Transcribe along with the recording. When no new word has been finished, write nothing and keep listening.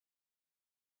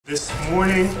This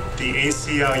morning, the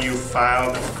ACLU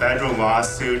filed a federal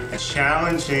lawsuit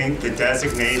challenging the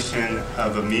designation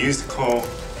of a musical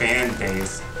fan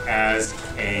base as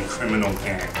a criminal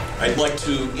gang. I'd like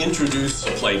to introduce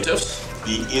the plaintiffs,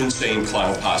 the Insane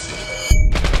Clown Posse.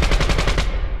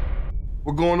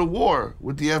 We're going to war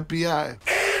with the FBI.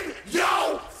 In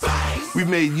your face! We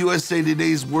made USA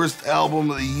Today's worst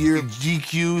album of the year,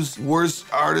 GQ's worst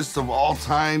artist of all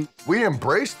time. We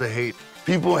embrace the hate.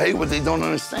 People hate what they don't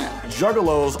understand.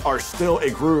 Juggalos are still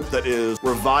a group that is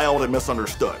reviled and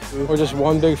misunderstood. We're just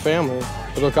one big family.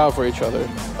 We look out for each other.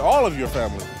 All of your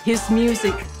family. His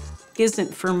music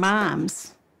isn't for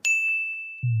moms.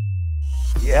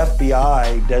 The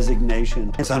FBI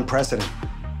designation is unprecedented.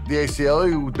 The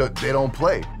ACLU, they don't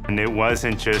play. And it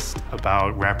wasn't just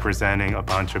about representing a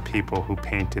bunch of people who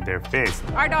painted their face.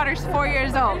 Our daughter's 4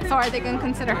 years old, so are they going to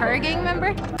consider her a gang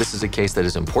member? This is a case that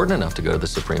is important enough to go to the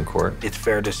Supreme Court. It's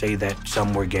fair to say that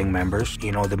some were gang members.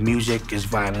 You know, the music is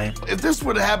violent. If this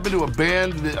would have happened to a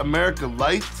band that America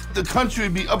liked, the country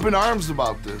would be up in arms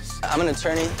about this. I'm an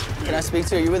attorney. Can I speak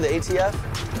to you? You with the ATF?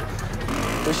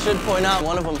 We should point out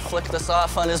one of them flicked us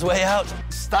off on his way out.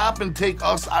 Stop and take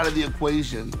us out of the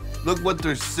equation. Look what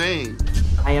they're saying.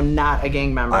 I am not a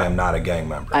gang member. I am not a gang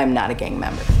member. I am not a gang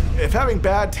member. If having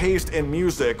bad taste in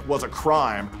music was a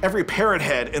crime, every parrot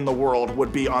head in the world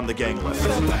would be on the gang list.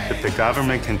 If the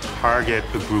government can target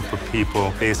a group of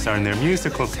people based on their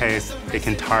musical taste, it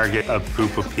can target a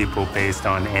group of people based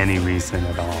on any reason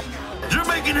at all. You're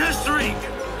making history.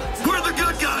 We're the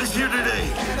good guys here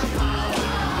today.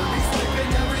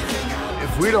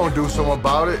 If we don't do something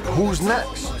about it, who's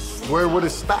next? Where would it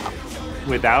stop?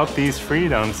 Without these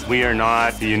freedoms, we are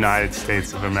not the United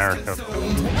States of America.